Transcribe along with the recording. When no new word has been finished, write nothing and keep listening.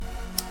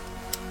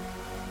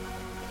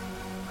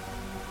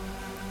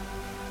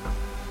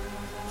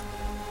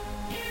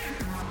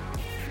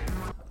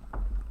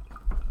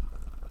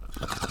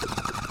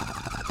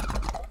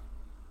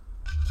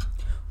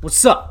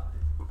What's up?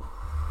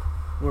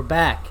 We're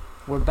back.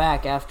 We're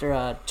back after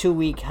a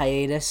 2-week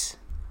hiatus.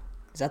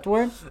 Is that the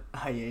word?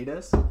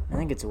 Hiatus? I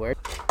think it's a word.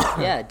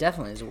 Yeah, it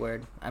definitely is a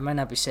word. I might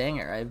not be saying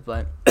it right,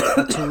 but a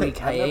 2-week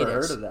hiatus. I've never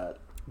heard of that.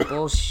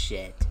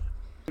 Bullshit. I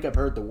think I've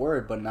heard the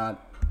word, but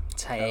not...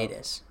 It's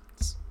hiatus.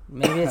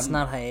 Maybe it's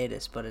not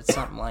hiatus, but it's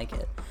something like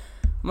it.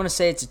 I'm going to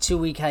say it's a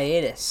 2-week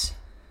hiatus.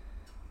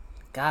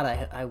 God,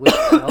 I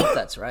hope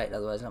that's right.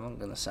 Otherwise, I'm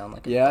going to sound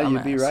like a dumbass.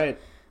 You'd be right.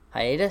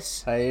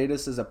 Hiatus?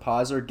 Hiatus is a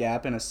pause or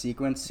gap in a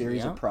sequence,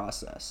 series, or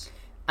process.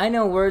 I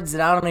know words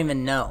that I don't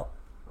even know.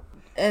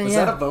 And Was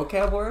that a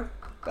vocab word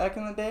back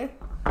in the day?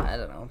 I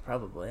don't know,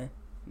 probably.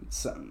 It's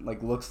something,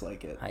 looks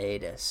like it.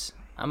 Hiatus.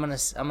 I'm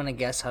gonna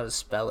guess how to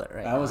spell it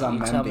right now. That was on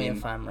You tell me Membean.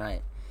 if I'm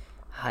right.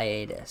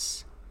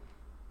 Hiatus.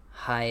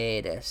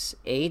 Hiatus.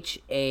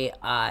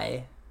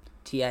 H-A-I-T-I-S?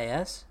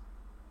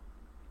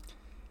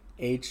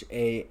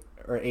 H-A...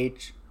 or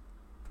H...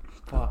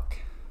 Fuck.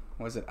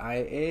 Was it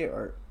I-A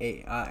or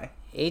A-I?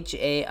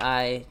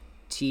 H-A-I-T-I-S.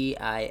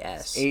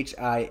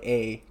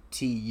 H-I-A-T-U-S.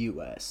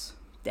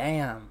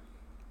 Damn.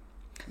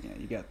 Yeah,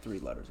 you got 3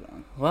 letters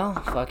wrong. Well,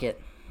 fuck it.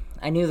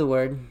 I knew the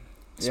word.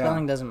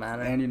 Spelling doesn't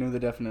matter. And you knew the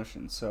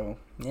definition, so...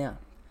 Yeah.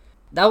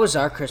 That was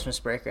our Christmas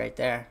break right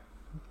there.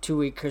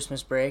 2-week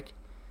Christmas break.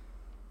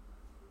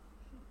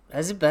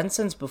 Has it been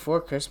since before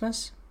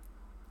Christmas?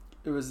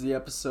 It was the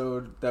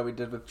episode that we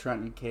did with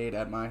Trent and Kate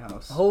at my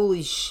house.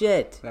 Holy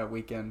shit. That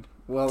weekend.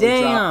 Well, Damn.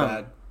 we dropped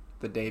that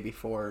the day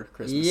before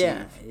Christmas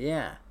Eve.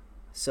 Yeah.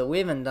 So we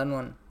haven't done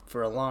one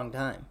for a long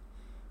time.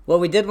 Well,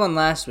 we did one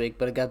last week,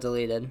 but it got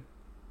deleted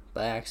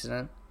by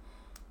accident,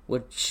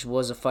 which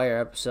was a fire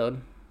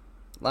episode.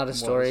 A lot of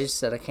stories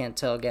that I can't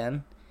tell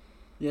again.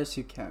 Yes,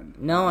 you can.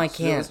 No, I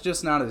can't. It's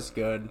just not as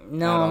good.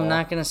 No, I'm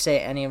not going to say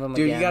any of them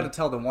Dude, again. you got to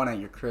tell the one at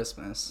your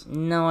Christmas.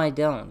 No, I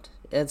don't.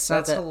 That's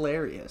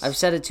hilarious. I've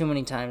said it too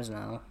many times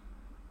now.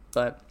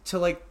 But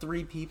to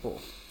 3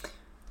 people.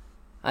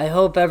 I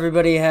hope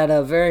everybody had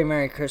a very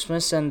Merry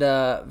Christmas and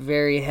a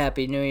very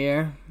Happy New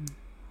Year.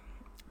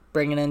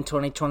 Bringing in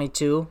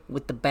 2022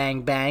 with the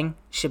bang bang,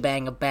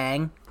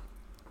 shebang-a-bang.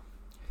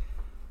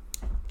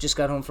 Just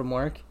got home from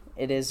work.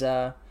 It is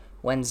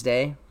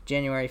Wednesday,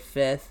 January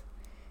 5th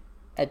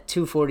at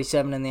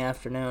 2:47 in the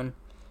afternoon.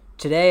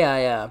 Today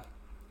I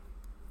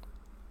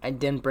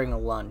didn't bring a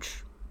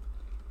lunch.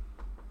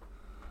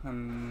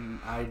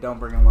 I don't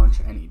bring a lunch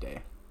any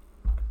day.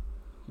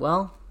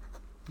 Well,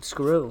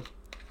 screw.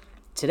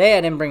 Today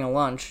I didn't bring a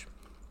lunch.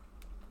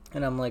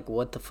 And I'm like,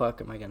 what the fuck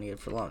am I going to get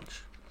for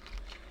lunch?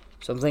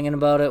 So I'm thinking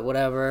about it,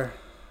 whatever.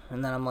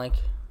 And then I'm like,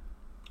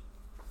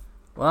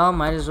 well,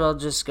 might as well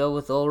just go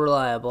with old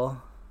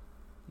reliable.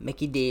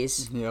 Mickey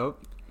D's. Yep.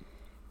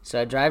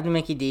 So I drive to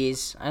Mickey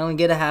D's. I only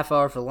get a half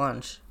hour for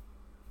lunch.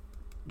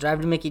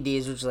 Drive to Mickey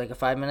D's, which is like a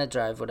 5-minute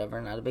drive,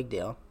 whatever, not a big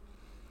deal.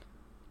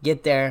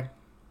 Get there.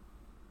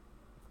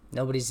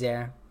 Nobody's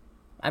there.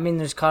 I mean,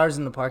 there's cars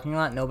in the parking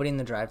lot, nobody in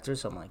the drive-thru,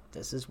 so I'm like,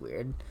 this is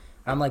weird.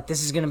 I'm like,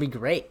 this is going to be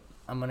great.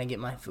 I'm going to get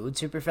my food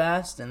super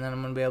fast, and then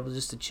I'm going to be able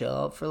just to chill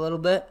out for a little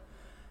bit.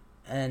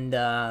 And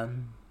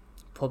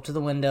pull up to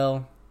the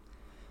window.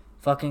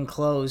 Fucking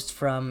closed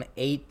from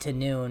 8 to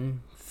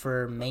noon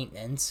for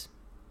maintenance.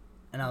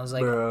 And I was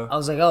like,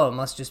 oh, it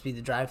must just be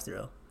the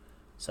drive-thru.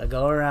 So I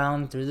go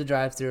around through the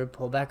drive-thru,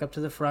 pull back up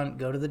to the front,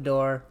 go to the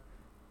door,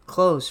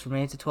 close from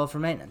 8 to 12 for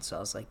maintenance. So I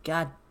was like,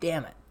 God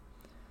damn it.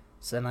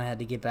 So then I had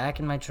to get back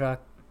in my truck,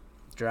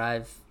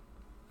 drive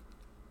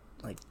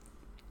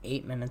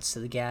 8 minutes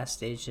to the gas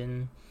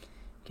station,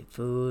 get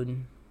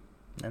food.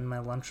 Then my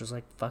lunch was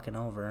fucking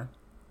over.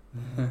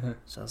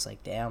 So I was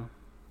like, damn.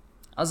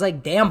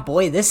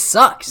 Boy, this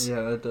sucks.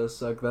 Yeah, that does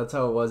suck. That's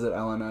how it was at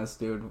LNS,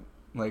 dude.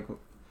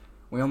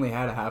 We only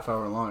had a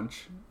half-hour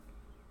lunch.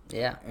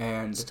 Yeah,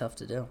 and it's tough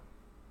to do.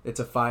 It's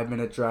a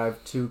 5-minute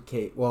drive to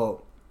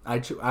Well,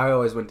 I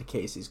always went to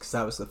Casey's because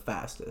that was the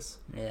fastest.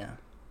 Yeah.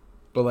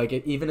 But,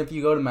 even if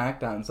you go to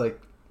McDonald's,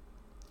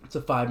 it's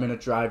a 5-minute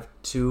drive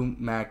to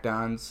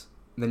McDonald's.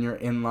 Then you're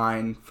in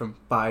line from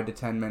 5 to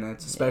 10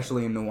 minutes,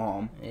 especially in New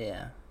Ulm.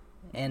 Yeah.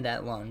 And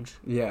at lunch.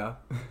 Yeah.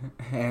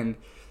 And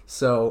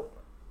so,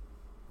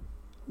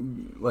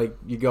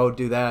 you go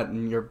do that,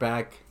 and you're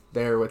back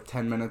there with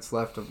 10 minutes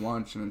left of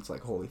lunch, and it's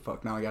like, holy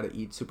fuck, now I gotta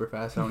eat super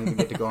fast. I don't even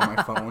get to go on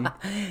my phone.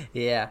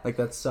 Yeah.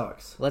 That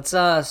sucks. Let's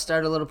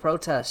start a little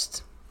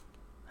protest.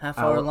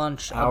 Half-hour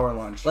lunch. Hour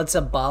lunch. Let's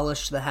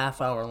abolish the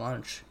half-hour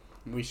lunch.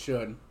 We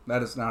should.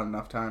 That is not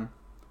enough time.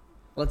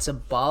 Let's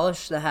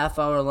abolish the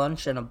half-hour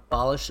lunch and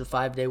abolish the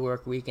 5-day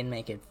work week and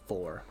make it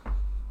 4.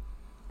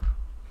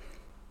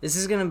 This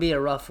is going to be a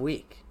rough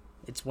week.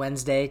 It's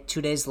Wednesday,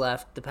 2 days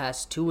left. The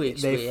past 2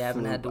 weeks we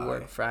haven't had to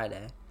work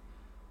Friday.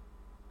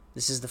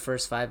 This is the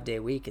first 5-day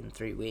week in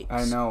 3 weeks.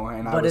 I know,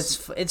 and it's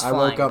flying I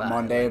woke up by.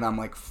 Monday and I'm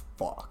like,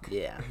 fuck.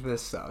 Yeah.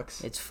 This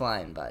sucks. It's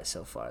flying by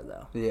so far,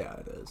 though. Yeah,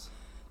 it is.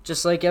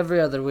 Just like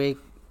every other week,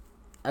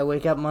 I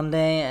wake up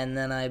Monday and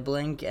then I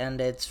blink and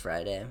it's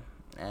Friday.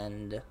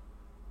 And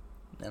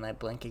then I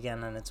blink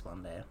again and it's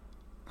Monday.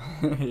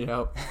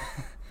 Yep.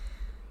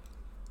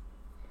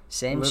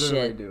 Same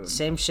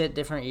shit,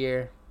 different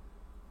year.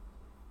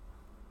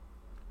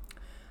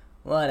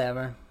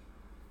 Whatever.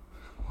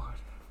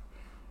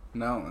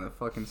 No, that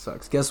fucking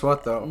sucks. Guess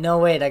what, though? No,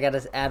 wait, I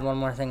gotta add one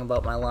more thing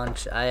about my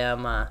lunch.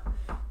 I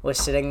was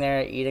sitting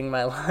there eating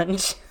my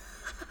lunch,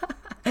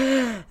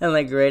 and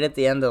like right at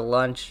the end of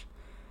lunch,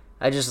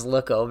 I just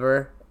look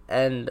over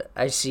and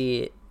I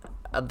see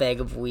a bag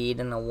of weed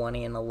and a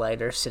oneie and a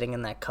lighter sitting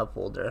in that cup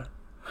holder.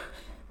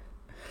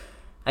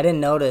 I didn't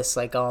notice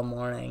like all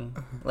morning,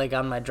 like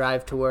on my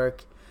drive to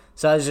work.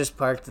 So I was just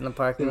parked in the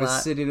parking It was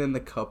lot. sitting in the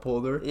cup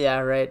holder. Yeah,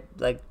 right.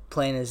 Like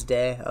plain as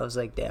day. I was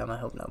like, damn, I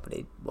hope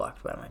nobody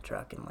walked by my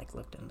truck and like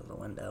looked into the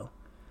window.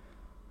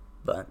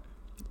 But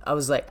I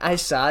was like, I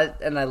saw it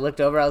and I looked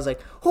over. I was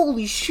like,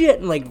 holy shit,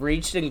 and like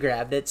reached and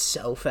grabbed it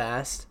so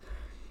fast.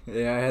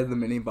 Yeah, I had the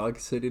mini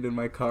box sitting in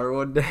my car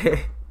one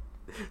day,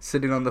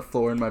 sitting on the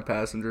floor in my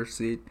passenger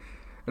seat,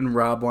 and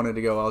Rob wanted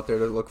to go out there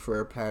to look for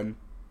a pen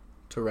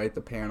to write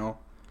the panel,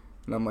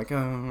 and I'm like,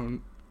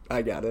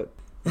 I got it.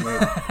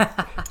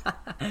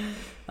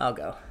 I'll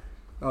go.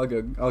 I'll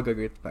go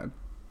get the pen.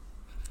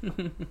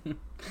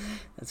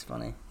 That's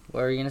funny.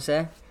 What were you gonna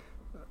say?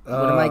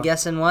 What am I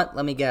guessing? What?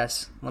 Let me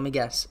guess.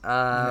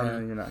 Yeah,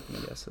 you're not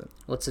gonna guess it.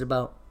 What's it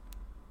about?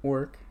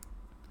 Work?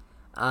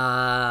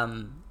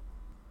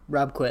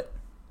 Rob quit.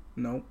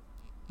 Nope.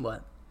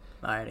 What?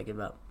 All right, I give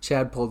up.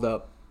 Chad pulled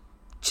up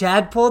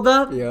Chad pulled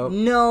up? Yep.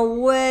 No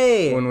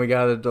way. when we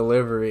got a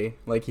delivery.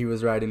 Like, he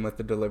was riding with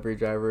the delivery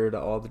driver to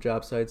all the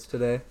job sites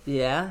today,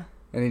 Yeah.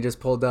 and he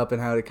just pulled up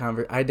and had a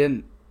conversation. I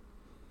didn't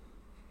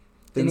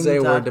Didn't say a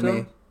even word talk to to me.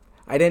 him?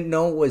 I didn't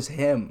know it was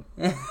him.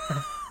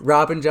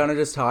 Rob and John are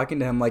just talking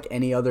to him like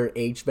any other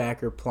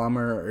HVAC or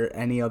plumber or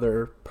any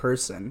other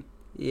person.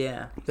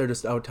 Yeah. They're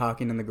just out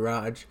talking in the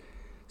garage.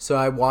 So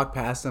I walk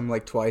past them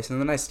like twice,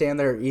 and then I stand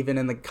there even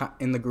in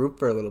the group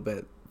for a little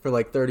bit, for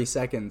like 30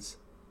 seconds.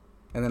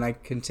 And then I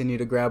continue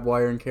to grab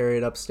wire and carry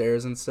it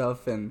upstairs and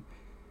stuff, and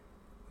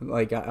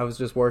like I was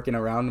just working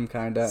around him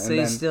kind of. So and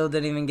you then, still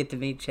didn't even get to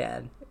meet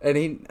Chad.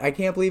 and I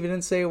can't believe he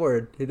didn't say a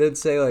word. He didn't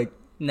say like,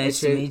 Nice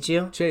 "Hey, to Chase- meet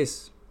you.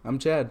 Chase, I'm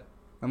Chad."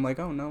 I'm like,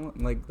 oh no,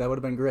 like that would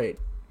have been great,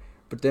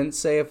 but didn't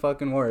say a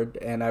fucking word.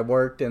 And I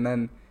worked, and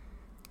then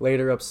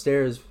later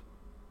upstairs,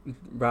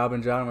 Rob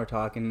and John were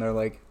talking. And they're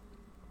like,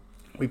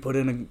 "We put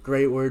in a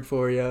great word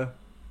for you,"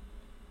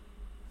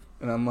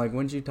 and I'm like,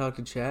 "When did you talk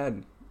to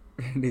Chad?"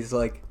 And he's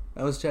like,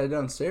 "That was Chad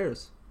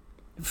downstairs."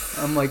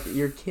 I'm like,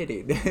 "You're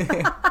kidding."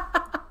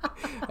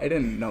 I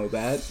didn't know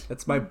that.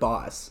 That's my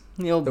boss.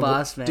 The old The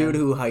boss man. dude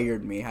who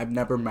hired me. I've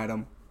never met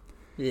him.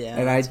 Yeah.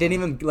 And I didn't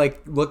even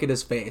like look at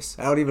his face.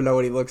 I don't even know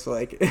what he looks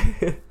like.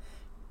 Did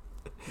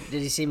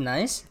he seem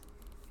nice?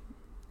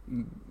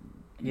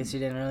 I guess you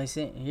didn't really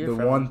hear The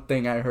from one him.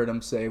 thing I heard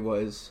him say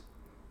was,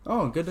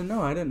 "Oh, good to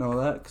know. I didn't know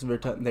that,"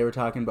 because they were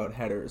talking about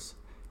headers.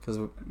 Because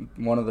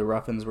one of the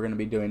rough-ins we're gonna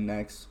be doing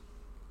next,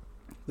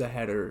 the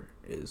header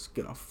is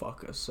gonna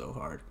fuck us so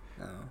hard.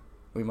 Oh.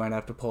 We might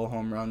have to pull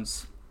home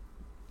runs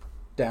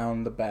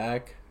down the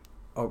back,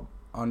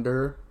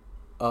 under,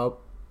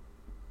 up,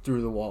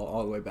 through the wall,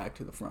 all the way back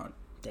to the front.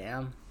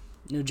 Damn.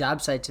 New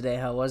job site today.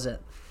 How was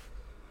it?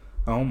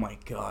 Oh my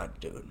god,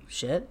 dude.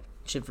 Shit?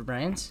 Shit for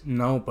brains?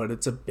 No, but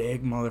it's a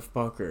big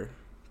motherfucker.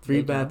 3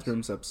 Big house?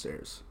 bathrooms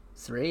upstairs.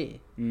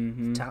 3.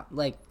 Mm-hmm.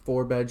 Like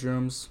 4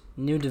 bedrooms.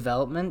 new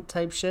development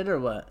type shit or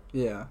what?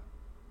 Yeah.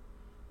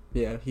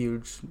 Yeah,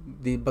 huge.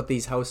 But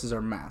these houses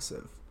are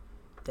massive.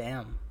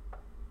 Damn.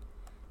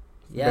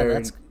 Yeah, Very-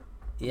 that's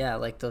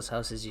like those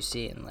houses you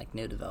see in like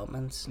new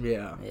developments.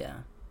 Yeah. Yeah.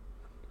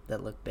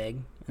 That look big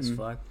as Mm.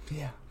 fuck.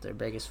 Yeah. They're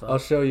big as fuck. I'll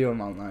show you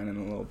them online in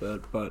a little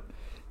bit, but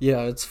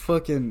yeah, it's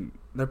fucking.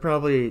 They're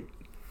probably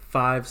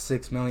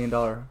 $5-6 million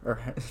or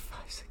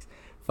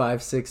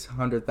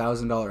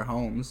 $500,000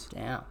 homes.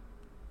 Damn.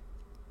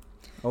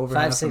 Over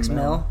 5-6 $500,000.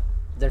 mil.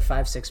 They're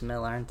 5-6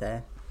 mil, aren't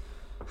they?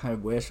 I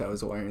wish I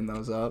was wiring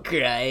those up.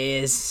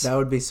 Christ. That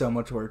would be so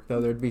much work, though.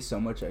 There'd be so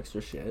much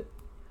extra shit.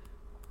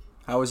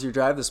 How was your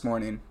drive this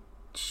morning?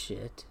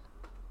 Shit.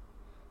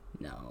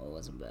 No, it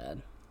wasn't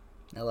bad.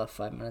 I left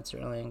 5 minutes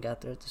early and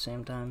got there at the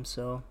same time,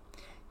 so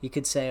you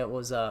could say it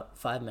was a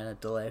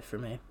 5-minute delay for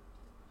me.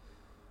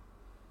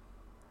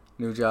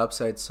 New job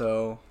site,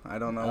 so I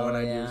don't know when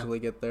I yeah. usually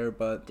get there,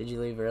 but Did you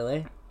leave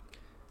early?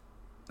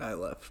 I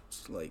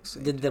left like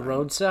same Did the time.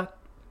 road suck?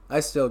 I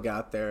still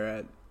got there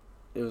at.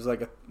 It was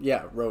like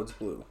roads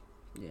blue.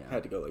 Yeah.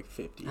 Had to go like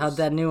 50. How'd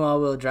that new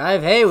all-wheel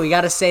drive? Hey, we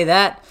gotta say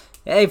that.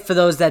 Hey, for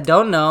those that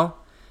don't know,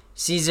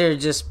 Caesar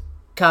just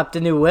copped a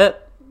new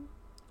whip.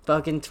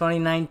 Fucking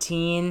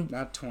 2019.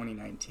 Not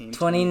 2019.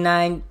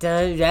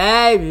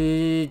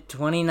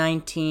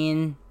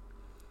 2019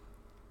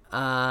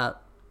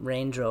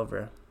 Range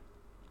Rover.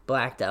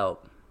 Blacked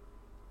out.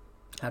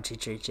 How'd she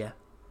treat you? It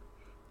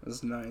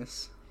was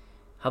nice.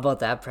 How about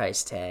that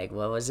price tag?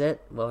 What was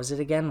it? What was it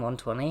again?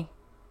 120?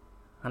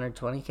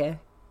 120K?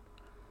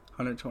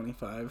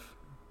 125.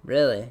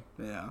 Really?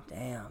 Yeah.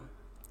 Damn.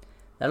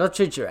 That'll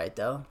treat you right,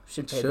 though.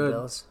 Should pay the Should.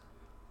 bills.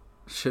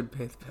 Should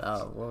pay the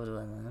bills. Oh, what was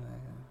it?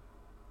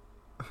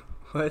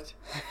 What?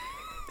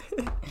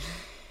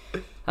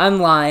 I'm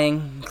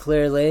lying,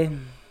 clearly.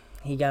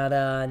 He got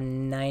a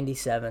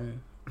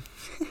 97.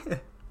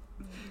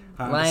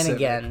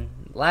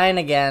 Lying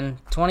again.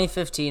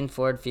 2015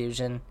 Ford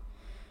Fusion.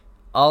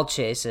 All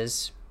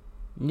chases.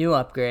 New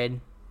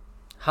upgrade.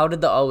 How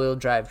did the all-wheel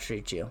drive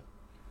treat you?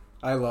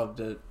 I loved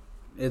it.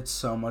 It's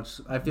so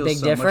much. I feel Big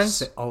so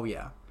difference? much. Oh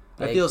yeah,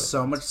 I Big feel difference.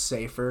 so much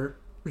safer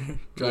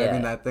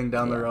driving that thing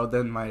down the Yeah. road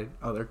than my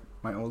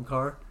old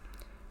car.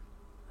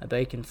 I bet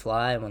you can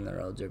fly when the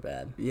roads are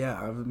bad. Yeah,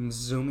 I'm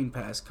zooming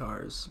past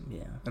cars.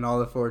 Yeah. And all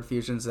the Ford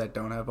Fusions that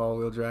don't have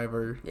all-wheel drive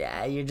are...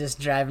 Yeah, you're just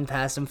driving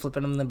past them,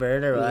 flipping them the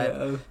bird or what?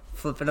 Yeah.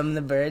 Flipping them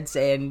the bird,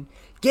 saying,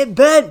 "Get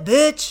bent,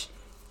 bitch!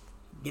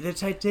 Get a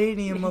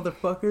titanium,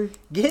 motherfucker.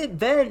 Get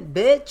bent,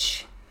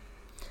 bitch!"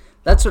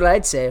 That's what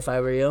I'd say if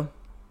I were you.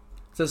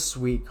 It's a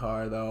sweet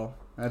car, though.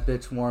 That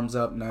bitch warms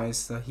up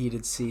nice. The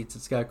heated seats.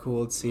 It's got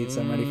cooled seats.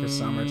 I'm ready for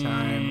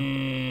summertime.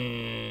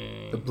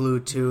 The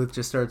Bluetooth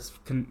just starts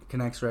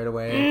connects right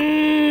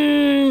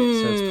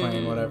away. Starts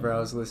playing whatever I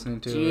was listening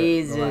to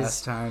Jesus. the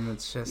last time.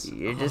 It's just...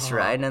 You're just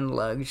riding in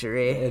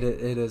luxury. It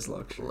is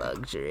luxury.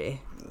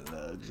 Luxury.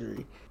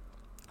 Luxury.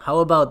 How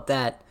about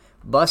that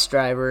bus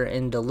driver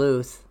in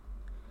Duluth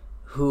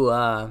who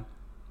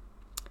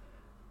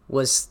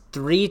was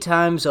 3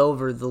 times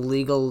over the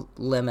legal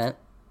limit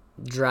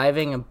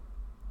driving a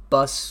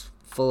bus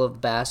full of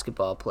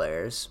basketball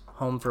players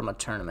home from a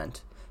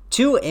tournament?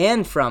 To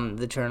and from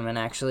the tournament,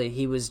 actually.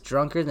 He was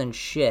drunker than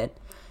shit,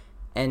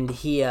 and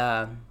he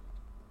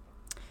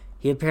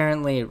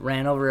apparently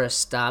ran over a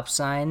stop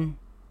sign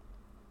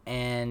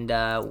and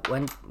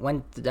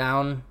went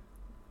down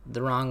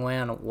the wrong way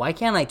on a... Why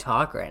can't I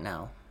talk right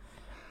now?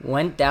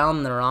 Went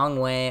down the wrong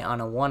way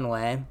on a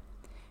one-way,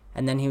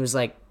 and then he was,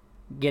 like,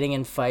 getting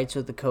in fights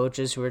with the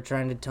coaches who were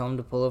trying to tell him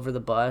to pull over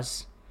the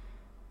bus.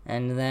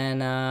 And then,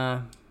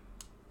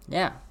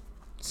 yeah,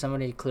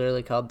 somebody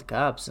clearly called the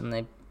cops, and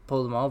they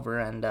pulled him over,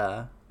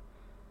 and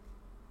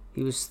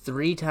he was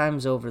 3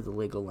 times over the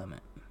legal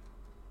limit.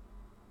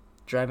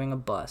 Driving a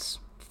bus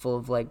full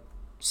of, like,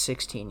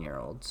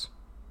 16-year-olds.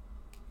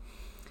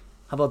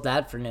 How about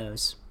that for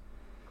news?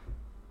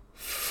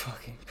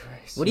 Fucking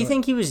Christ. What do you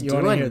think he was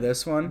doing? You want to hear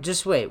this one?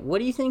 Just wait. What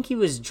do you think he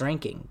was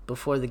drinking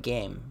before the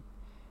game?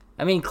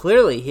 I mean,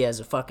 clearly he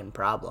has a fucking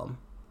problem.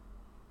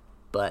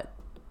 But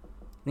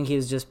I think he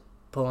was just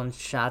pulling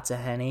shots of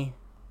Henny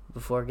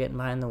before getting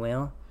behind the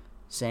wheel,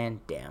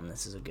 saying, "Damn,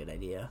 this is a good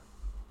idea.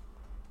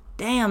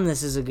 Damn,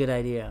 this is a good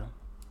idea."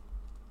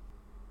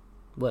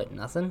 What,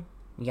 nothing?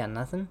 You got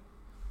nothing?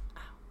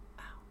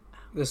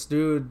 This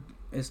dude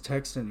is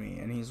texting me,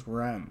 and he's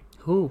Rem.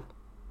 Who?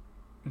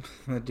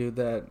 The dude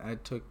that I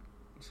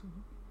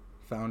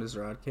found his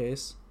rod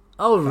case.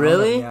 Oh,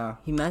 really? Yeah.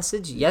 He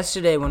messaged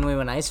yesterday when we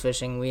went ice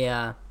fishing. We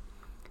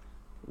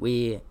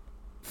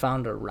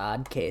found a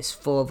rod case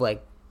full of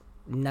like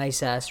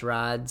nice ass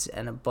rods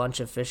and a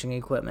bunch of fishing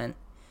equipment,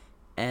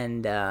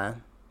 and I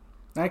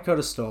could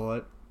have stole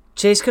it.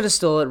 Chase could have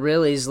stole it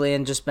real easily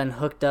and just been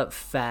hooked up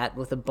fat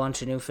with a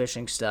bunch of new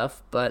fishing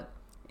stuff, but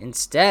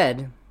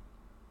instead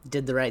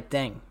did the right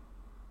thing.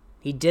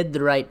 He did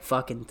the right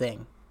fucking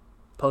thing.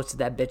 Posted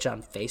that bitch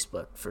on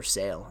Facebook for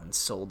sale and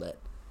sold it.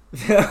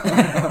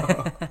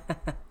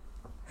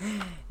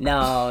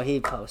 No, he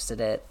posted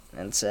it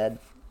and said,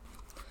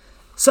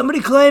 "Somebody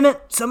claim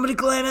it! Somebody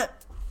claim it!"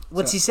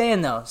 What's he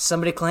saying, though?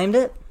 Somebody claimed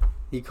it?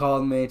 He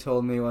called me,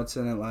 told me what's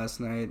in it last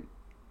night.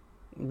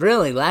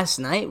 Really? Last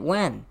night?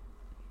 When?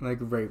 Like,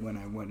 right when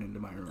I went into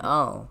my room.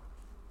 Oh.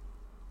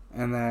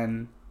 And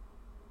then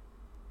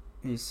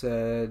he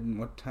said,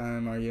 "What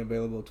time are you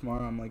available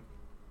tomorrow?" I'm like,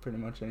 pretty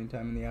much any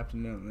time in the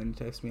afternoon. And then he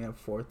texts me at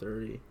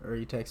 4:30. Or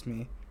he texts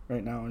me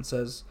right now and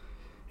says,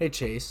 "Hey,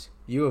 Chase,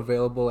 you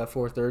available at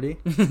 4:30?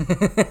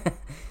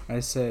 I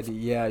said,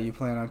 "Yeah, you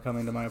plan on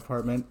coming to my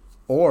apartment?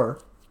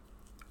 Or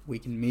we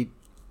can meet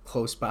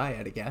close by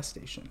at a gas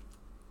station."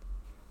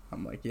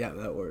 I'm like, "Yeah,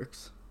 that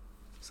works."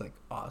 He's like,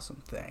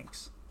 "Awesome,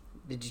 thanks."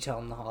 Did you tell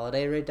him the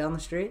Holiday right down the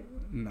street?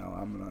 No,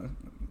 I'm going to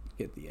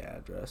get the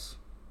address.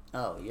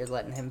 Oh, you're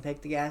letting him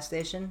pick the gas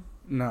station?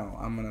 No,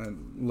 I'm going to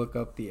look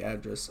up the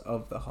address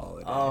of the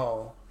Holiday.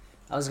 Oh.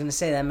 I was going to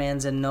say that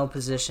man's in no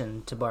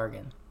position to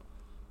bargain.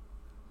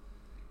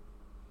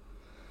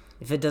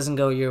 If it doesn't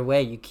go your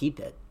way, you keep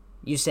it.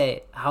 You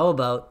say, how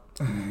about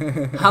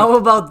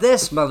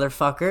this,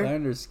 motherfucker?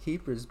 Finders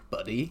keepers,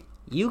 buddy.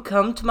 You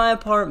come to my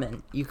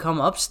apartment, you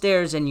come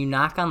upstairs, and you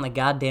knock on the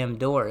goddamn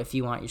door if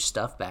you want your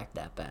stuff back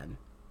that bad.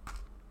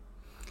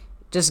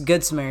 Just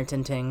good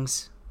Samaritan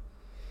tings.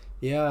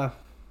 Yeah,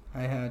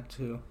 I had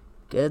to.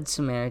 Good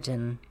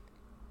Samaritan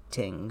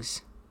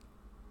tings.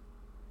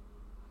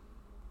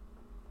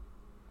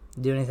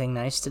 Do anything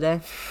nice today?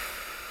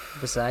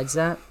 Besides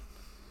that?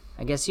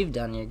 I guess you've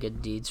done your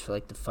good deeds for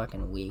like the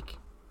fucking week.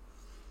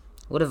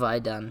 What have I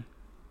done?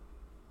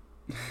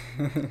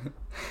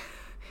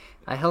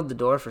 I held the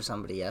door for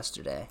somebody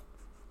yesterday.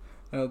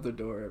 I held the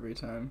door every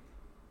time.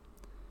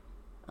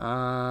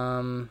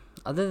 Other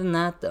than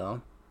that,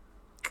 though,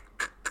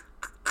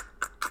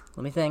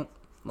 let me think.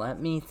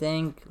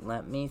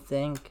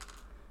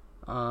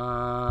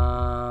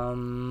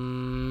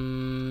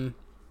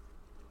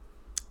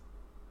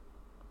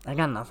 I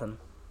got nothing.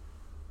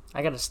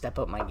 I gotta step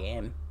up my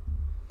game.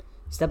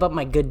 Step up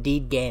my good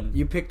deed game.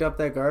 You picked up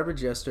that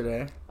garbage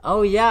yesterday.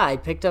 Oh, yeah, I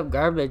picked up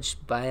garbage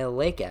by a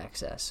lake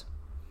access.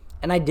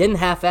 And I didn't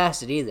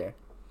half-ass it either.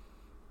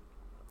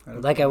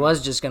 I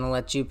was just going to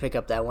let you pick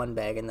up that one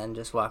bag and then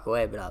just walk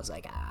away, but I was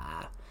like,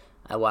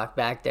 I walked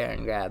back there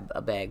and grabbed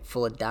a bag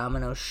full of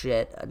Domino's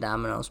shit, a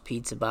Domino's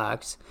pizza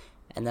box,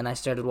 and then I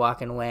started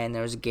walking away, and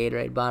there was a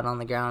Gatorade bottle on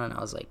the ground, and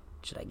I was like,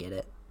 should I get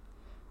it?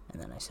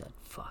 And then I said,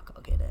 fuck,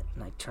 I'll get it.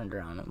 And I turned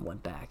around and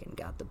went back and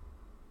got the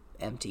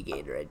empty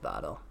Gatorade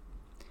bottle.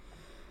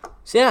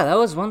 So yeah, that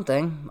was one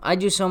thing. I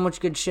do so much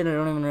good shit I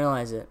don't even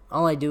realize it.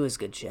 All I do is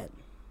good shit.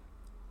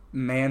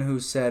 Man who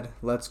said,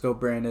 let's go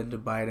Brandon to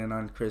Biden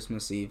on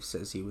Christmas Eve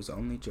says he was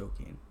only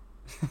joking.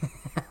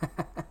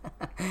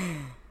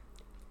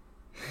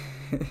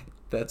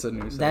 That's a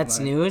news. That's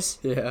news?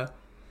 Yeah.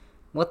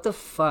 What the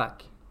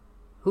fuck?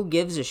 Who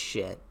gives a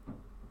shit?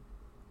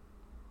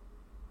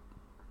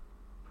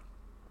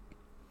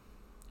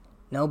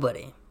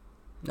 Nobody.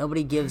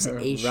 Nobody gives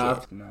a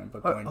shit.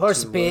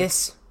 Horse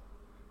piss.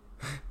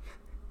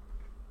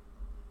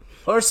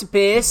 Horse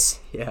piss.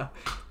 Yeah,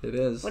 it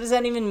is. What does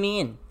that even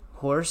mean?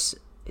 Horse?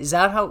 Is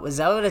that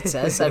what it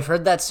says? I've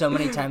heard that so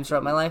many times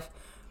throughout my life.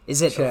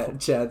 Is it?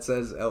 Chad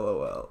says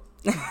LOL.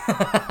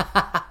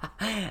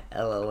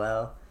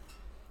 LOL.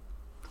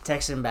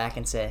 Text him back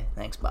and say,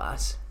 thanks,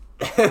 boss.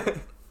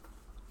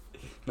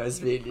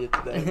 Nice meeting you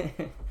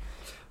today.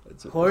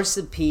 Horse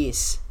a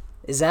piece.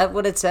 Is that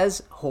what it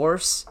says?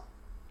 Horse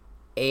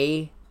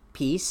a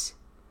piece?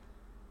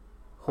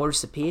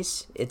 Horse a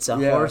piece? It's a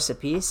horse a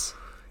piece?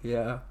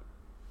 Yeah.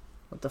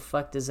 What the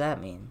fuck does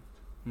that mean?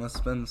 Must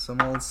have been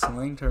some old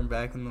slang term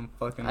back in the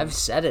fucking... I've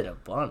said it a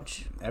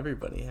bunch.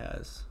 Everybody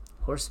has.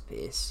 Horse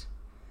piece.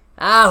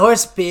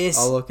 Horse piece.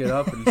 I'll look it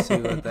up and see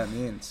what that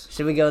means.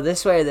 Should we go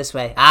this way or this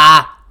way?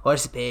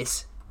 Horse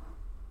piece.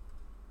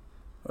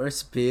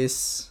 Horse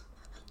piece.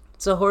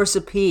 It's a horse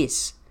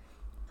apiece.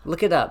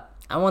 Look it up.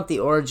 I want the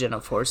origin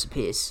of horse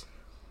apiece.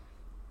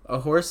 A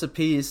horse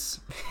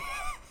apiece,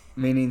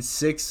 meaning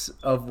 6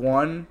 of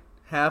one,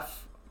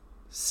 half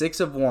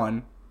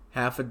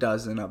a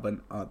dozen of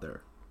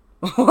another.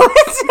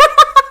 What?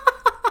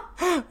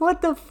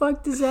 What the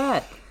fuck is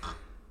that?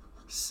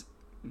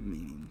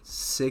 Meaning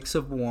 6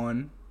 of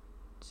one,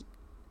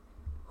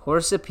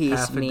 horse apiece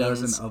half a means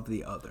dozen of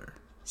the other.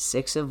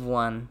 6 of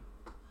one,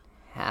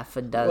 half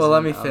a dozen. Well,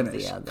 let me of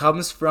finish. The other.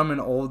 Comes from an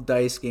old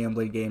dice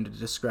gambling game to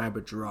describe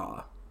a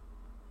draw.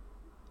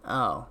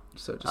 Oh.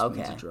 So it just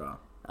means a draw.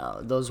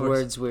 Oh, those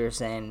words we were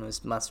saying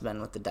must have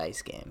been with the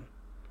dice game.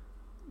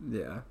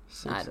 Yeah.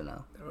 I don't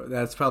know.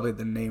 That's probably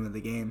the name of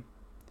the game.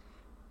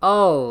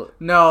 Oh.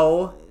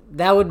 No.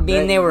 That would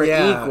mean they were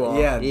equal.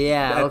 Yeah.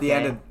 Yeah. At okay. the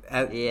end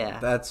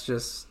of... That's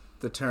just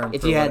the term.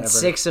 If you had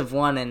 6 of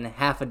one and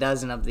half a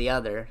dozen of the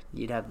other,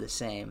 you'd have the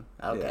same.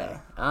 Okay.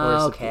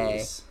 Yeah.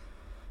 Okay.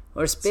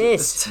 Horse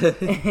piece.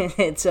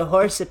 It's a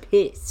horse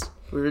apiece.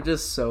 We were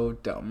just so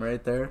dumb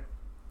right there.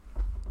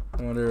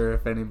 I wonder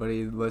if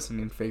anybody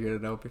listening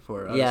figured it out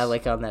before us. Yeah,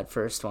 like on that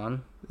first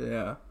one.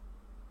 Yeah.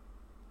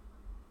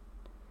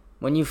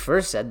 When you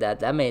first said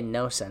that made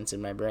no sense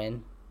in my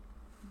brain.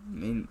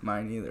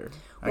 Mine either.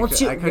 Once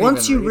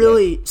you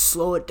really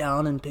slow it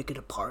down and pick it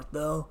apart,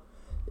 though,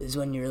 is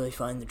when you really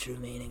find the true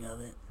meaning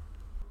of it.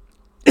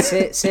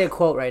 Say a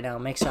quote right now.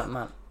 Make something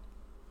up.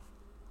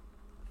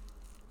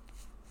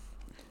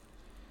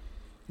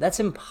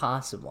 That's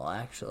impossible,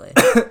 actually.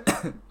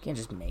 You can't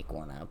just make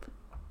one up.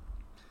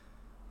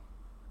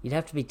 You'd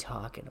have to be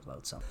talking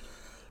about something.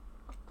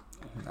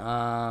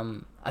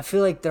 I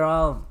feel like they're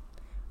all...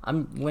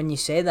 When you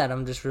say that,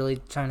 I'm just really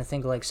trying to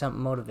think of like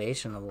something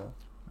motivational.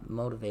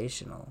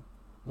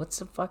 What's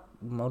the fuck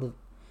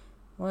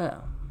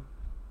Well,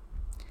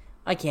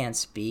 I can't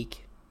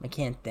speak. I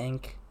can't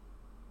think.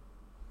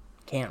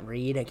 Can't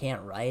read. I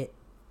can't write.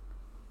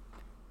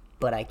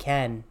 But I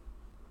can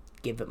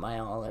give it my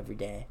all every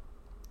day.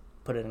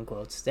 Put it in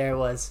quotes. There it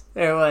was.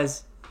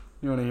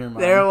 You want to hear mine?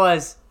 There it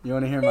was. You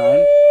want to hear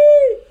mine?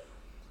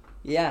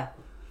 Yeah.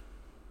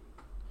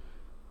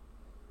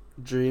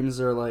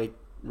 Dreams are like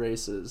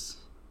races.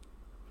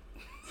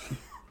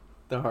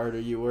 The harder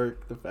you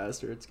work, the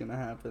faster it's gonna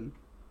happen.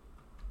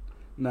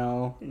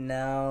 No.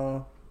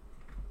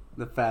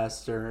 The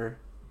faster.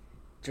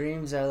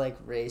 Dreams are like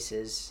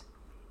races.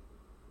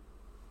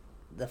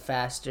 The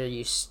faster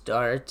you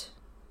start.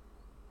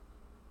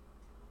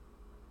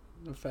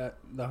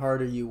 The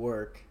harder you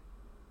work,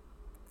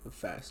 the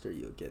faster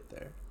you'll get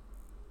there.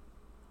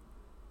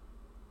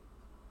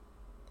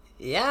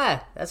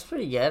 Yeah, that's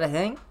pretty good, I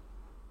think.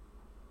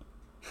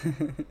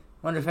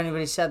 Wonder if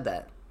anybody said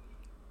that.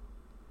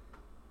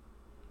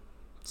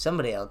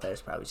 Somebody out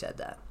there's probably said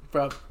that.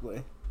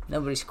 Probably.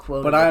 Nobody's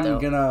quoted but it, I'm though.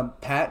 gonna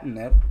patent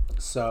it,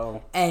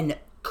 so... And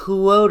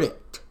quote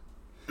it.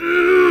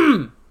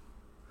 I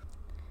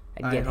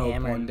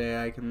hope one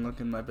day I can look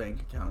in my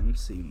bank account and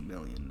see $1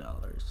 million.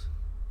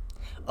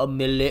 A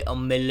milli.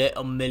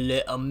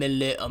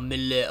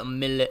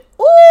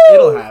 Ooh!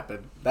 It'll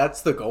happen.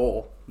 That's the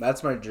goal.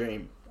 That's my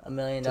dream. $1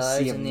 million To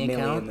see in the $1 million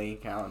account? in the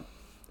account.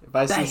 If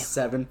I see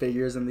 7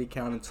 figures in the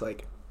account, it's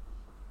like...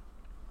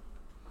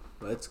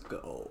 Let's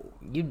go.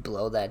 You'd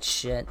blow that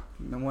shit.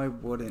 No, I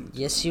wouldn't.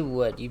 Yes, you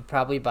would. You'd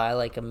probably buy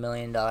like $1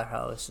 million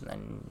house and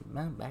then,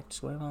 man, back to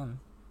square one.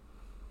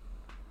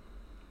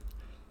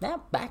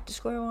 Now, back to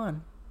square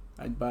one.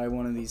 I'd buy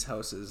one of these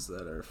houses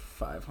that are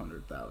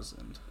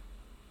 500,000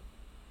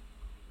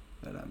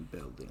 that I'm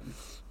building.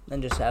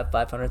 And just have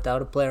 500,000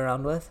 to play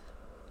around with.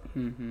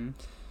 Mm-hmm.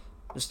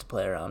 Just to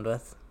play around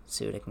with.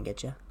 See what it can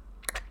get you.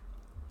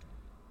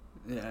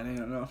 Yeah, I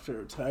don't know if to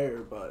retire,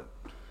 but...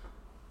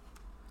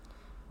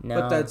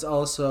 No. But that's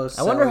also...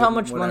 I wonder how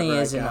much money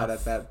is I got enough.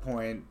 at that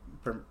point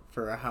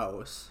for a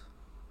house.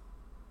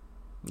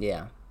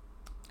 Yeah.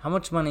 How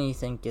much money you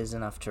think is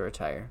enough to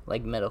retire?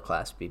 Like middle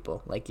class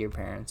people. Like your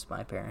parents,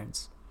 my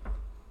parents.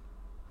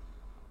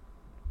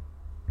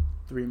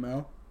 3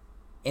 mil?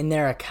 In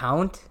their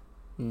account?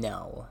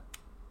 No.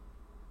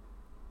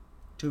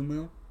 2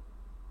 mil?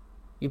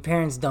 Your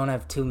parents don't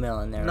have $2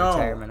 million in their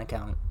retirement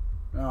account.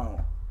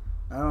 No.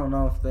 I don't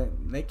know if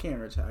they can't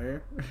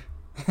retire.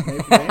 they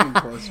ain't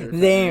close to retiring.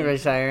 They ain't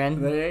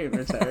retiring. They ain't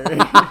retiring.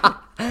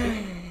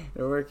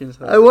 They're working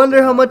so I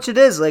wonder how much it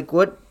is. Like,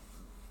 what?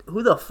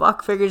 Who the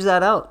fuck figures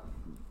that out?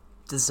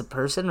 Does the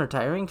person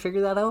retiring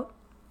figure that out?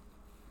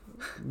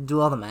 Do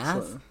all the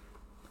math? So,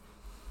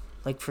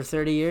 like, for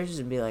 30 years,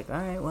 it'd be like, all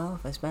right, well,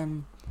 if I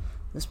spend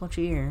this much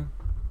a year,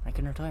 I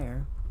can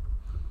retire.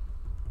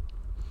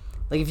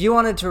 Like, if you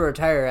wanted to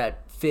retire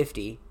at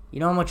 50, you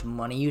know how much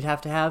money you'd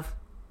have to have?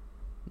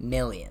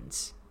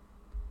 Millions.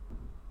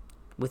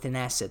 With an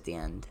S at the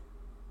end.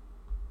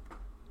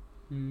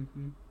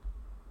 mm-hmm.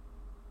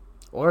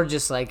 Or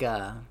just like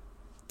a...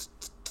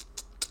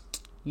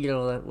 You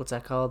know, what's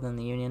that called in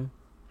the union?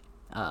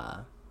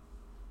 A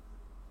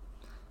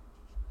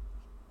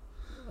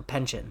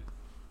pension.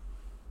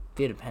 If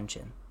you had a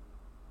pension.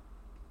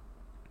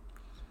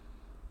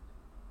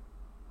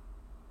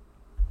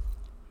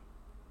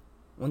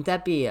 Wouldn't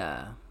that be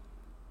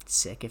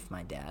sick if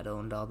my dad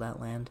owned all that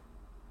land?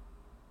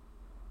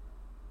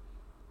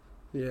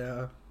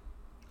 Yeah.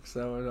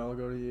 So it would all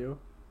go to you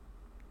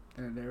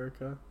and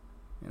Erica.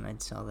 And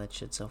I'd sell that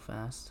shit so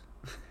fast.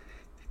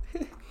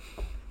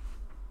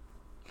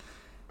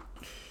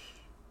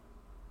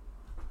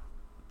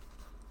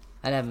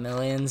 I'd have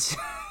millions.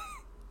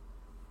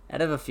 I'd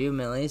have a few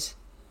millies.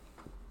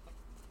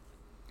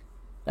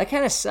 That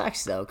kind of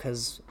sucks, though,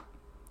 because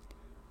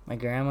my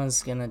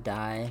grandma's gonna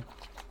die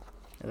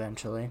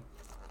eventually.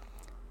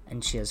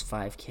 And she has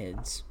 5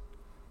 kids.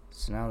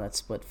 So now that's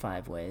split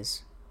 5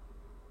 ways.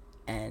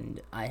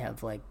 And I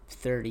have like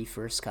 30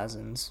 first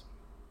cousins.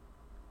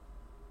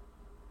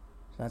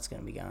 So that's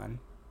gonna be gone.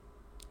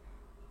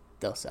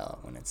 They'll sell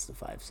it when it's the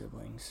 5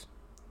 siblings.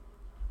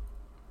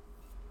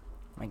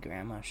 My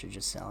grandma should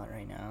just sell it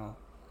right now.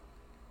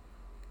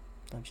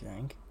 Don't you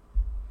think?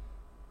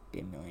 Be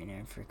a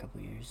millionaire for a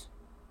couple years.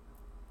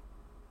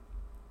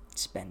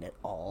 Spend it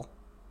all.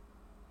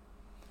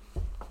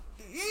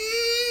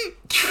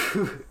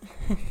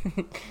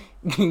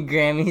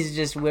 Grammy's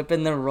just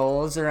whipping the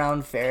rolls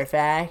around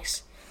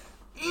Fairfax.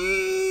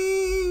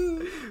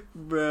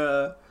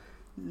 Bruh,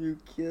 you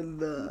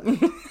cannot.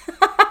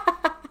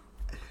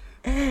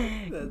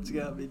 That's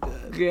got me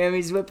dead.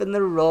 Grammy's whipping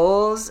the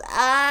rolls.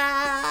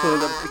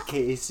 Pulling up to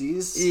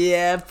Casey's.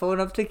 Yeah, pulling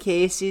up to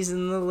Casey's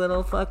in the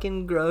little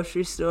fucking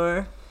grocery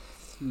store.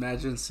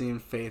 Imagine seeing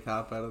Faith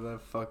hop out of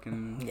that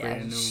fucking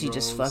brand new she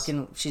just Rolls.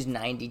 fucking... She's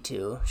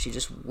 92. She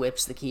just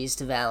whips the keys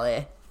to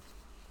valet.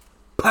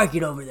 Park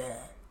it over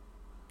there.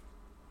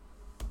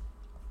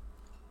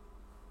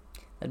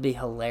 That'd be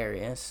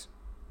hilarious.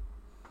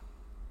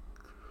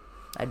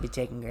 I'd be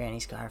taking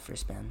Granny's car for a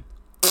spin.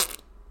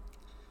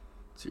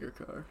 It's your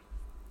car.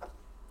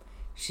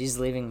 She's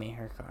leaving me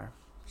her car.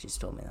 She's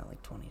told me that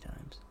like 20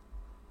 times.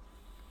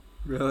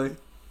 Really?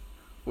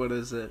 What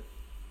is it?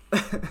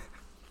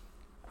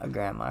 A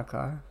grandma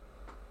car.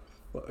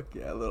 Fuck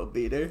yeah, a little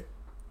beater.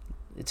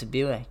 It's a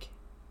Buick.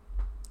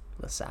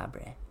 Le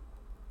Sabre.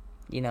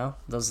 You know,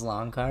 those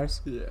long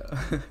cars. Yeah.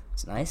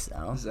 It's nice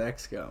though.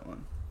 Zach's got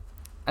one.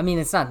 I mean,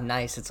 it's not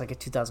nice. It's like a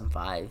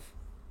 2005.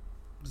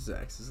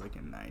 Zach's is like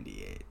a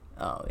 98.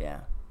 Oh, yeah.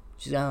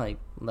 She's got like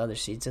leather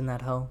seats in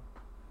that hoe.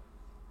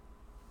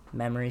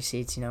 Memory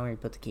seats, you know, where you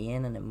put the key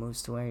in and it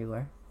moves to where you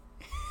were.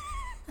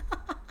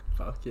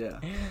 Fuck yeah.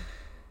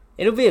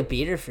 It'll be a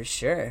beater for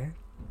sure.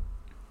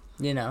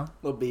 You know?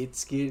 Little beat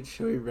ski.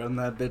 Should we run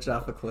that bitch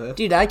off a cliff?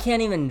 Dude, I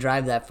can't even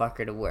drive that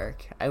fucker to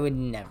work. I would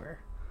never.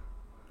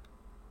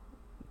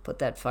 Put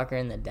that fucker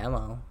in the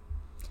demo.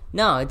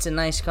 No, it's a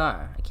nice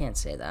car. I can't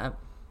say that.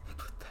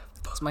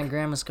 It's my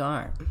grandma's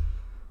car.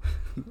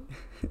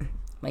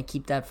 Might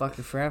keep that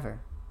fucker forever.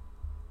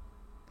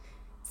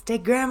 Let's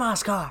take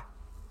grandma's car.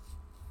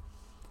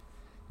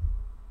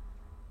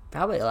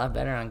 Probably a lot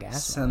better on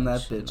gas. Send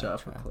that mileage, bitch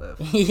off a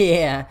cliff.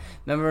 Yeah.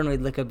 Remember when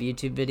we'd look up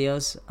YouTube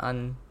videos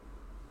on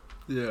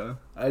Yeah.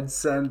 I'd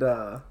send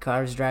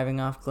cars driving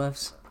off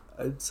cliffs?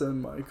 I'd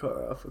send my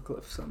car off a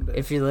cliff someday.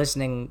 If you're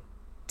listening,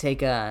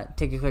 take a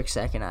quick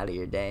second out of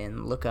your day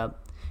and look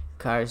up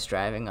cars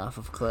driving off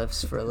of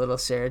cliffs for a little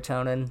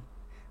serotonin.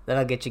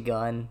 That'll get you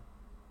going.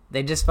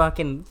 They just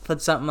fucking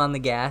put something on the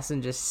gas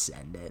and just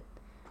send it.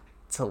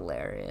 It's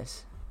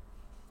hilarious.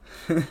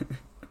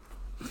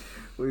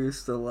 We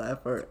used to laugh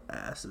our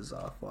asses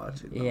off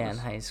watching those. Yeah, in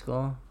high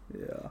school.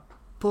 Yeah.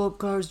 Pull-up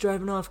cars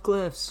driving off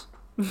cliffs.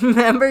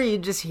 Remember, you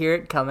just hear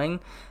it coming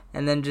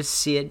and then just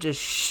see it just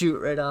shoot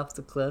right off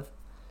the cliff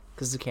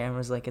because the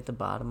camera's like at the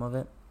bottom of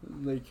it.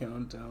 They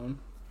count down.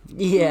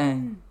 Yeah.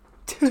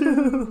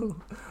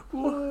 2,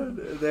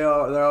 1.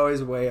 They're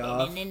always way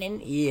off.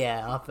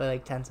 Yeah, off for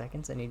like 10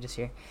 seconds, and you just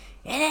hear,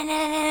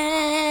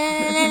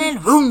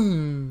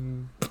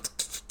 boom.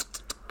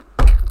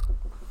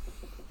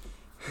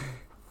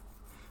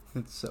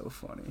 It's so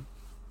funny.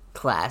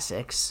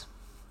 Classics.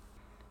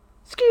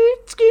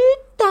 Scoot,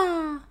 scoot,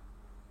 da.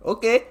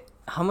 Okay.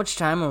 How much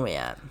time are we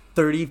at?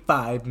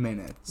 35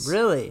 minutes.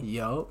 Really?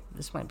 Yup.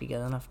 This might be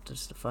good enough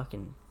just to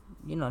fucking...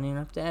 You don't even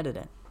have to edit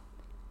it.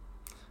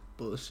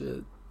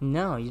 Bullshit.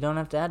 No, you don't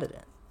have to edit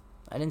it.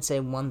 I didn't say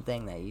one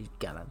thing that you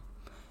gotta...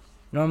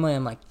 Normally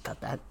I'm like,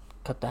 cut that,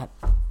 cut that.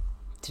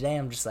 Today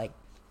I'm just like,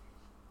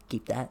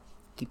 keep that,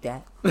 keep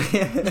that.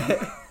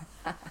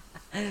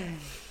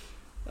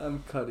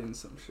 I'm cutting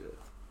some shit.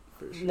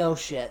 For sure. No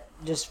shit.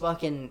 Just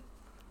fucking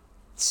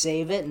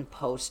save it and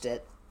post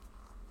it.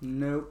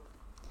 Nope.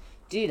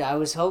 Dude, I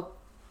wanna...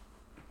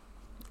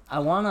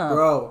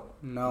 Bro,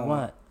 no.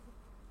 What?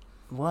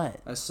 What?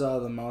 I saw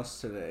the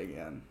mouse today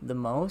again. The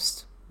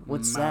most?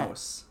 What's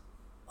mouse.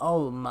 that?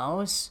 Oh,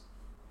 mouse?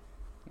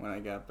 When I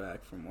got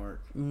back from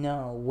work.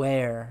 No,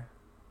 where?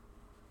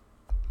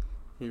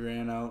 He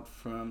ran out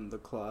from the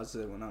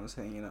closet when I was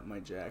hanging up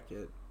my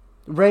jacket.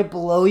 Right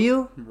below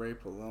you?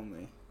 Right below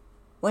me.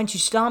 Why didn't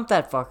you stomp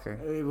that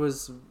fucker? It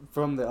was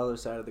from the other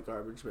side of the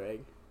garbage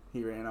bag.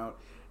 He ran out.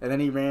 And then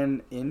he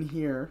ran in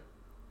here.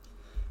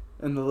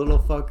 And the little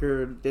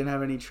fucker didn't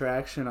have any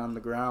traction on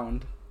the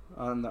ground.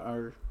 On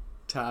our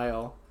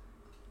tile.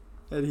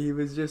 And he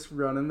was just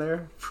running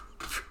there.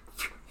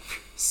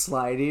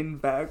 Sliding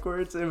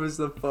backwards. It was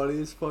the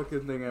funniest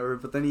fucking thing ever.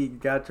 But then he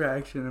got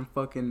traction and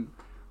fucking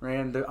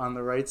ran on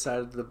the right side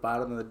of the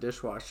bottom of the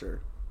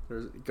dishwasher.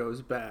 It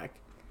goes back.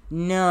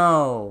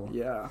 No.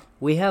 Yeah.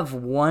 We have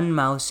one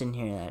mouse in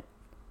here that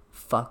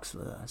fucks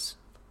with us.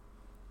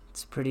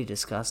 It's pretty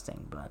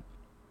disgusting, but...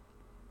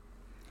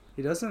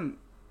 He doesn't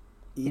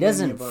eat He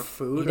doesn't, any of our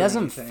food he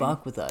doesn't or anything.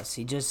 fuck with us.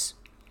 He just...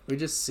 We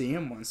just see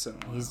him once in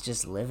a while. He's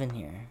just living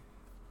here.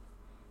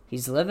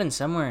 He's living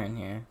somewhere in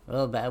here.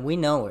 Well, bad. We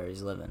know where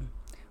he's living.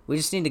 We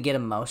just need to get a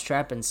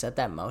mousetrap and set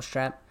that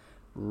mousetrap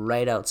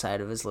right outside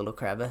of his little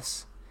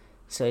crevice.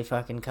 So he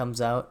fucking comes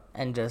out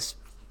and just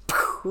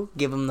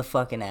give him the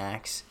fucking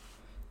axe.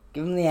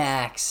 Give him the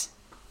axe.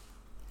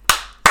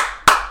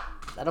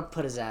 That'll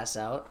put his ass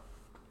out.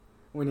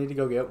 We need to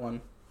go get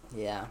one.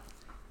 Yeah.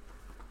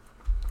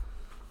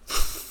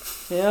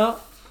 Yep.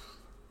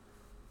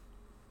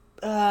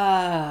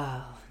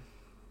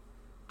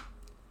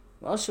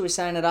 Well, should we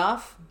sign it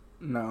off?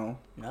 No.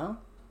 No?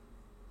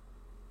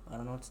 I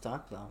don't know what to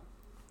talk about.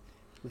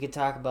 We could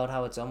talk about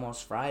how it's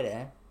almost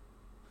Friday.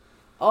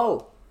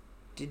 Oh!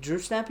 Did Drew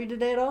snap you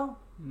today at all?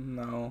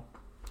 No.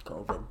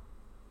 COVID.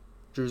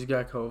 Drew's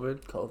got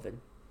COVID. COVID.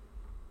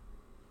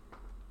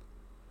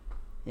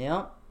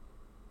 Yeah.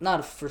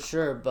 Not for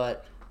sure,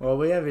 but... Well,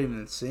 we haven't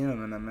even seen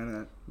him in a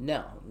minute.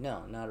 No,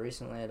 not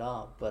recently at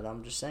all. But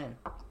I'm just saying.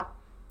 Damn.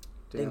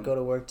 Didn't go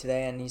to work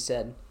today, and he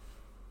said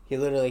he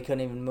literally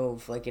couldn't even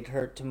move. Like, it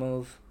hurt to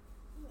move.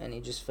 And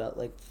he just felt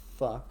like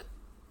fuck.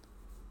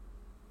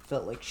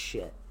 Felt like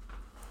shit.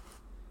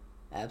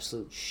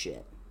 Absolute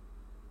shit.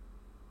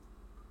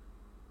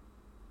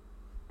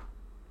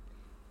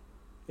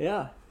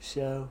 Yeah,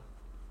 so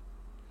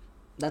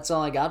that's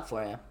all I got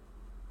for you.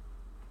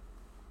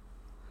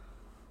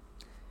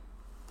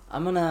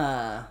 I'm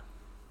gonna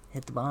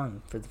hit the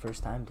bong for the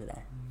first time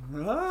today.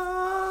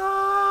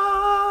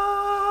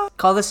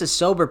 Call this a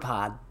sober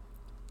pod.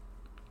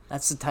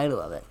 That's the title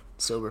of it.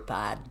 Sober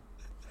pod.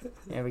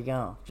 There we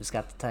go. Just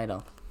got the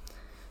title.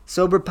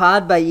 Sober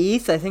pod by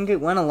Eth. I think it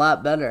went a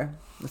lot better.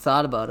 I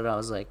thought about it. I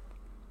was like,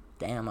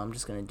 damn, I'm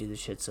just gonna do this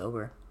shit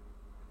sober.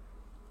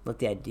 Let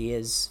the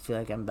ideas feel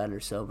like I'm better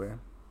sober.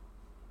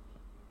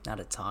 Not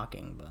at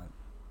talking, but...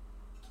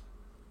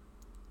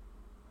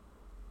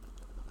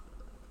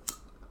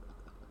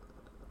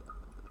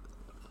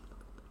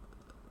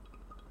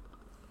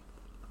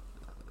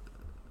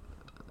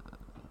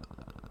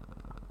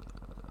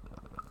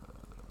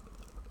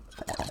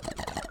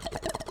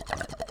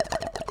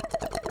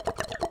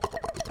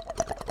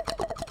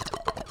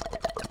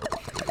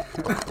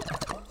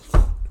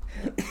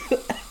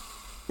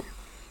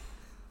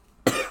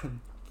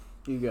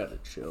 You gotta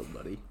chill,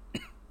 buddy.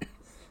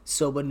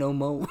 Sober no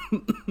more.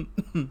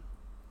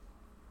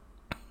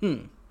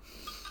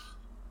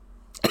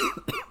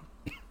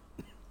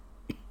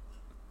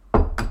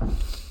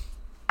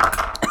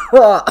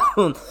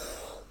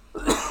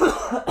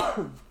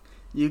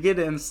 You get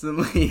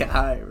instantly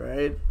high,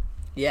 right?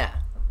 Yeah.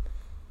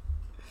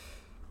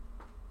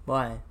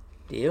 Why?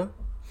 Do you?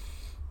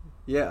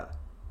 Yeah.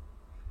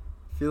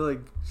 I feel like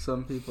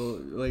some people,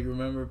 like,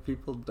 remember,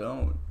 people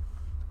don't.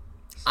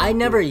 I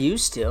never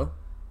used to,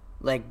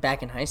 like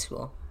back in high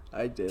school.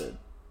 I did.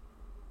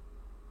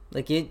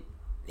 Like it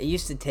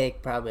used to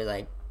take probably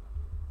like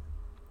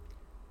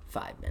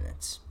 5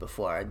 minutes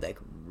before I'd like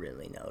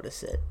really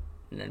notice it,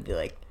 and I'd be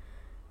like,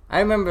 I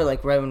remember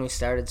like right when we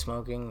started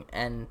smoking,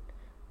 and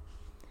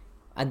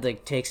I'd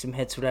like take some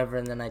hits, whatever,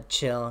 and then I'd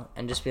chill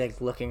and just be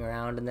like looking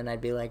around, and then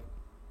I'd be like,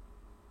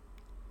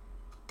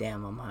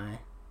 damn, I'm high.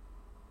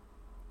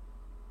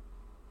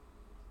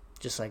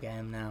 Just like I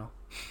am now.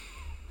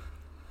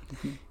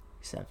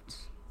 Except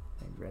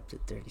I ripped it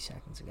 30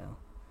 seconds ago.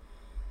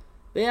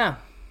 But yeah.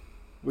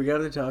 We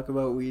gotta talk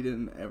about weed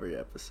in every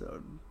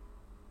episode.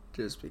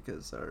 Just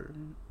because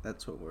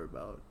that's what we're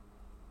about.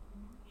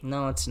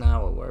 No, it's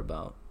not what we're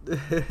about.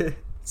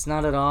 It's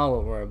not at all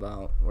what we're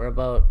about. We're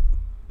about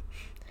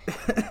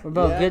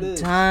good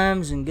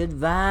times and good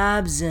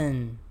vibes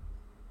and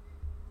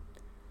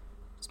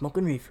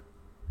smoking reefer.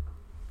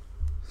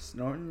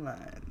 Snorting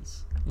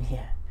lines.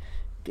 Yeah.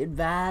 Good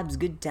vibes,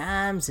 good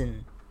times,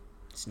 and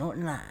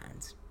snorting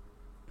lines.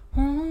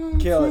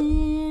 Kill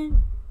it.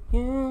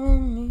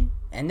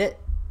 End it?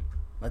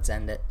 Let's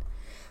end it.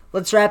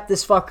 Let's wrap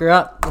this fucker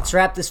up. Let's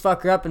wrap this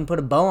fucker up and put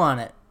a bow on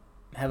it.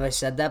 Have I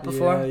said that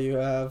before? Yeah, you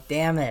have.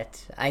 Damn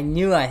it. I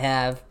knew I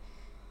have.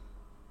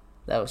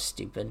 That was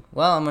stupid.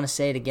 Well, I'm going to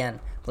say it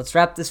again. Let's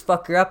wrap this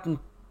fucker up and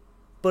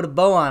put a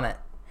bow on it.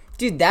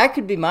 Dude, that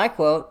could be my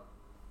quote.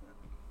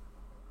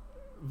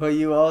 But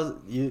you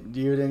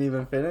didn't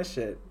even finish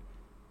it.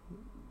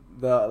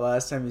 The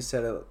last time you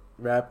said it,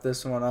 wrap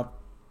this one up,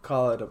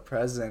 call it a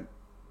present.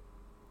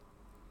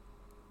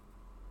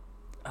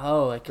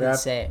 Oh, I could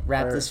say,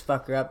 wrap this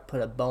fucker up,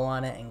 put a bow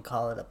on it, and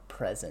call it a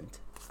present.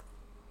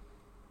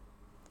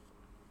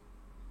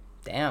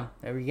 Damn,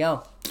 there we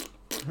go.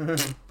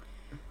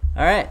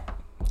 Alright,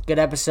 good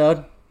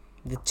episode.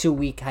 The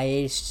 2-week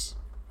hiatus.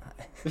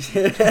 The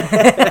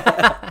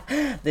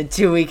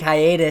 2-week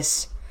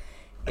hiatus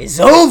is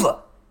over.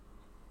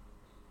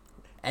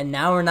 And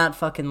now we're not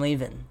fucking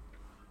leaving.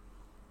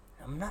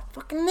 I'm not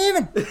fucking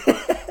leaving.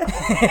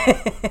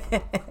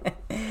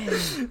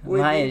 I'm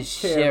high as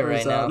shit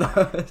right now.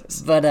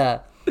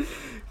 But,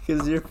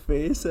 because your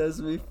face has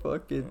me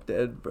fucking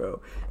dead, bro.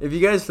 If you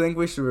guys think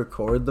we should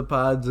record the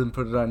pods and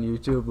put it on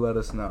YouTube, let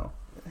us know.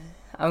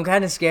 I'm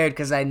kind of scared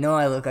because I know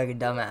I look like a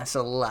dumbass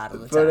a lot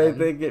of the time. But I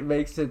think it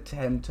makes it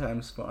 10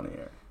 times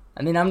funnier.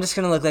 I mean, I'm just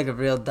going to look like a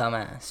real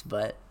dumbass,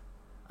 but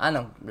I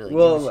don't really give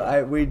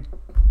a shit.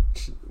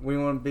 We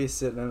won't be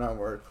sitting in our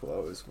work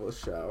clothes. We'll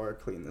shower,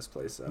 clean this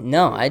place up.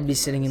 No, I'd be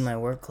sitting in my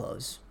work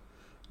clothes.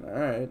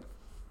 Alright.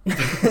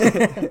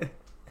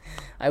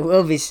 I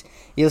will be.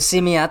 You'll see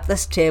me at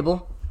this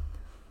table.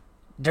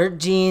 Dirt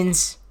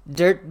jeans,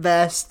 dirt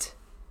vest,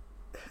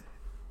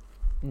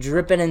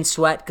 dripping in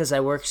sweat because I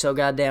work so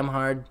goddamn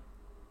hard.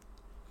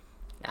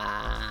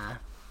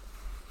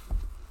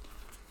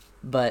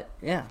 But,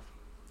 yeah.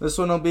 This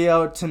one will be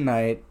out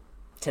tonight.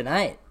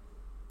 Tonight.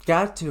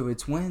 Got to.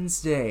 It's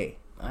Wednesday.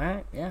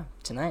 Alright, yeah.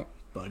 Tonight.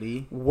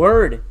 Buddy.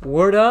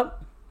 Word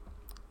up.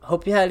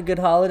 Hope you had a good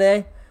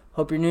holiday.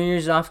 Hope your New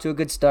Year's off to a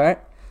good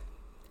start.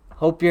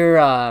 Hope you're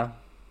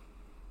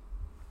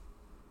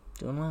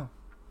doing well.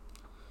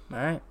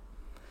 Alright.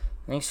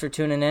 Thanks for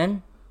tuning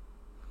in.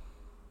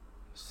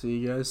 See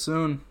you guys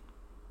soon.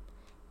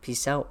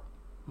 Peace out,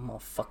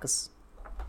 motherfuckers.